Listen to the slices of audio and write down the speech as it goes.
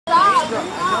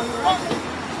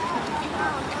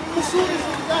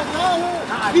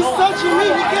He's touching me.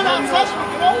 He cannot touch me.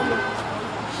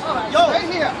 Yo, right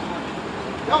here.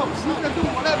 Yo, you can do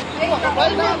whatever you want.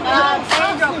 Right now.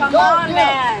 Come on,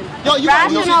 man. Yo, you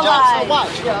gonna lose your job, so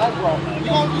watch. Yeah, that's wrong. You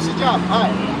gonna lose your job. All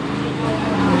right.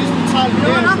 He's retarded. No,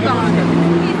 I'm not.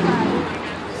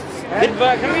 Big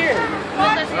bug, come here.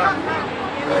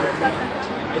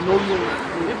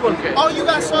 Oh, you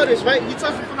guys saw this, right? You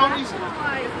touched me for no reason.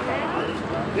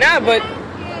 Nah, but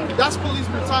that's police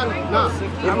brutality. Nah.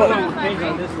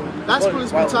 That's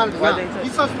police brutality. Nah. You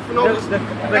touched me for no reason.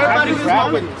 Everybody is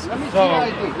my witness. Let me see your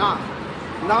ID. Nah.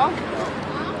 No?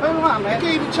 Turn around, man. You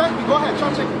can't even check me. Go ahead. Try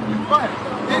to check me. Go ahead.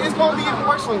 It's going to be even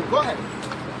worse on you. Go ahead.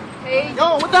 Hey. Yo,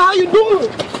 what the hell you doing?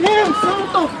 Damn, son,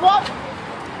 what the fuck?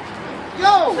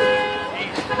 Yo.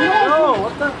 Yo,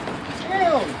 what the?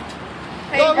 Damn.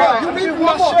 Hey, yo, you leave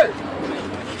my shirt.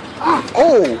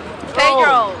 Oh. Hey,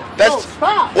 girl. That's. Yo,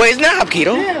 stop. Wait, it's not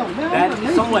Keto. Damn, man.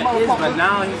 that somewhat is, but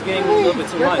now he's getting a little bit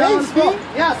too much.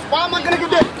 Yes, why am I gonna get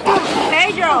that?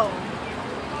 Hey, girl.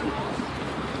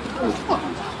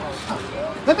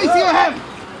 Let me see your hand.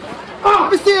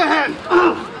 Let me see your hand.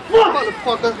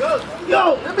 Motherfucker.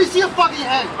 Yo, let me see your fucking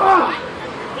hand.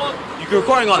 You're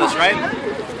recording all this, right?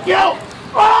 Yo.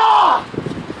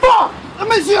 Fuck. Let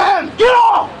me see your hand. Get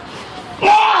off.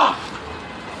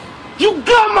 You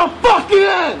got my fucking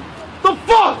hand. The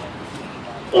fuck.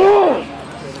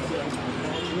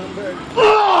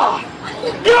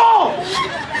 Get off.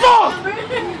 Fuck.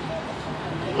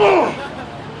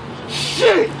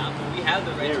 Shit. We have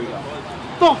the right.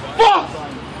 The fuck.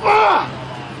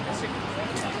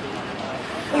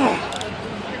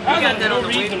 I got that on the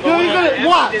reason. Yo, you gonna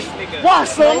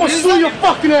watch, son. I'm gonna sue your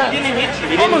fucking ass. He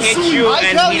didn't hit you,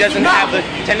 and he doesn't have the.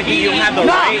 Technically, you don't have the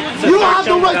right. You don't have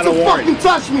the right to fucking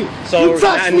touch me. So you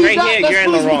touch me, right here, you're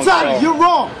in the wrong. You're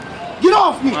wrong. Get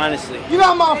off me. Honestly. You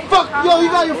got my fuck. Yo, you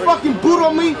got your fucking boot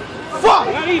on me. Fuck.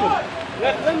 Not even.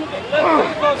 Let the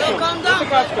cops come. Let the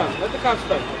cops come. Let the cops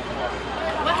come.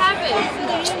 What happened?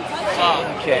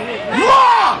 Okay.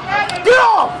 Get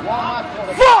off.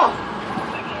 Fuck.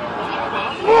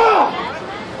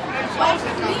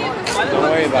 Don't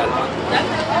worry about it.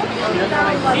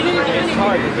 It's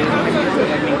hard because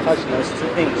being touched. Those two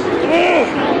things.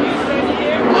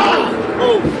 Oh,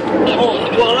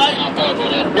 you alright?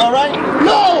 You alright?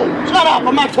 No! Shut up!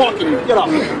 I'm not talking to you. Get up.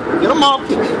 Get him up.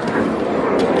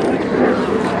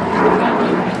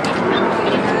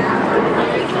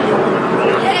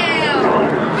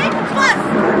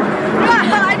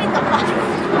 I need the bus.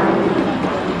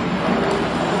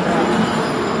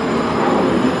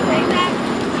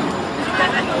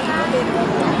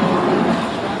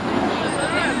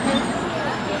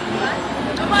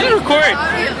 Just record.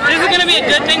 This is gonna be a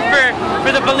good thing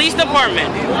for the police department.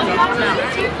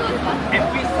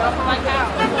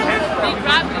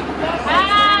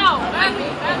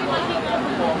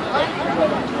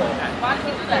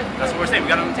 That's what we're saying. We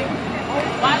got him on tape.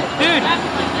 Dude,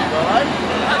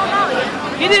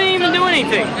 he didn't even do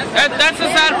anything. That's the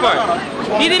sad part.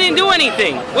 He didn't do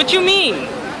anything. What you mean?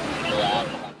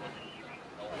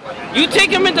 You take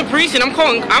him into precinct. I'm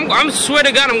calling. I'm swear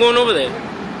to God, I'm going over there.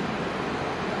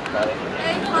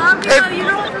 Hey, Mom, you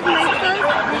know what this makes us?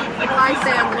 My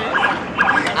sandwich.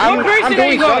 I'm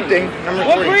doing something.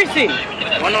 What precinct?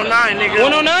 109, nigga.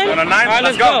 109? 109? Alright,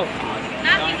 let's go.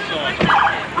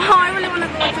 Oh, I really want to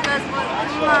go with you guys, but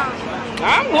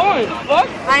I'm going. Fuck.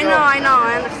 I know,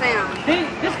 I understand.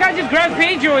 This guy just grabbed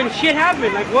Pedro and shit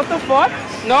happened. Like, what the fuck?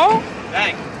 No?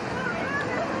 Thanks.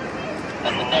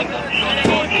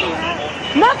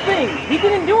 Nothing. He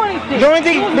didn't do anything. The only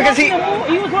thing, because he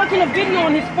was watching a video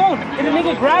on his phone, and the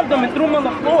nigga grabbed him and threw him on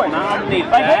the floor. Like,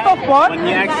 what the fuck? When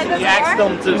you asked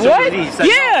him to what? he said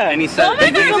Yeah. No, and he said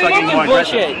this is fucking more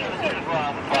bullshit.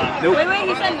 Nope. Wait,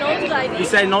 he said no to the ID? He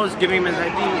said no, just giving him his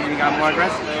ID, and he got more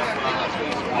aggressive.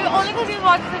 Only because he was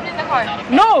watching something in the car.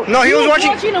 No, he was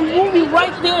watching a movie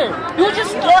right there. He was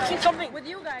just watching something With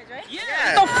you guys, right?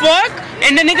 Yeah. What the fuck?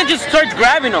 And the nigga just starts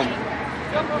grabbing him.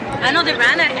 I know they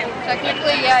ran at him.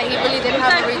 Technically, yeah, he really didn't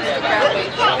have the reason to grab me.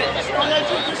 He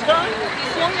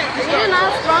did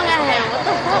not sprung at him. What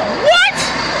the fuck? What?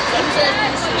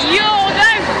 Yo,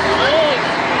 guys.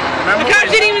 The cops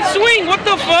didn't even swing. What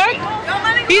the fuck?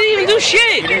 He didn't even do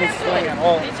shit. Let's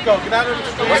go. Get out of the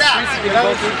street. Get out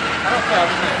of the street.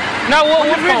 Now what?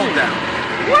 What phone down.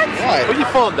 What? Put your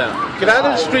phone down. Get out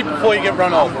of the street before you get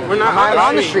run over. We're not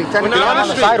on the street. Technically, I'm on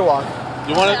the sidewalk.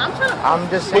 You want to? I'm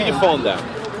just saying. Put your phone down.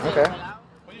 Okay.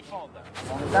 Put your phone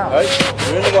down. All right?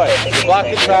 You're in the way. You're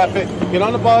blocking traffic. Get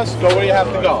on the bus. Go where you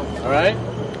have to go. All right?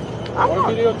 I want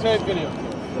videotape video.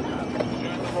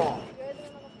 You're in the wrong.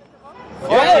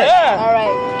 Yeah.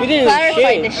 We didn't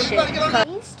clarify this shit. Are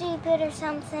you stupid or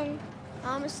something?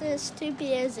 I'm as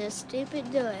stupid as a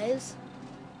stupid does.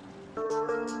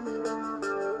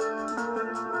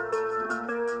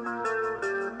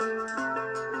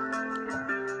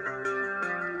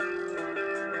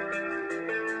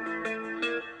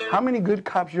 How many good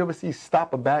cops you ever see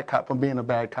stop a bad cop from being a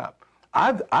bad cop?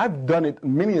 I've done it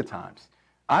many a times.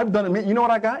 I've done it. You know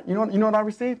what I got? You know what I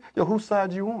received? Yo, whose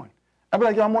side you on? I'd be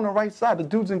like, yo, I'm on the right side. The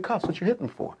dude's in cuffs. What you hitting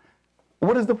for?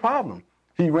 What is the problem?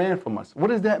 He ran from us. What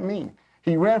does that mean?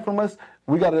 He ran from us.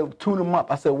 We got to tune him up.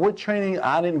 I said, what training?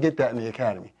 I didn't get that in the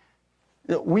academy.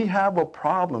 We have a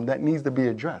problem that needs to be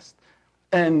addressed.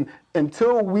 And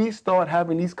until we start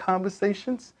having these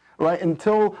conversations, right,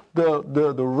 until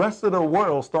the rest of the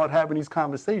world start having these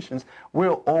conversations,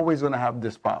 we're always going to have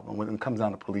this problem when it comes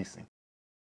down to policing.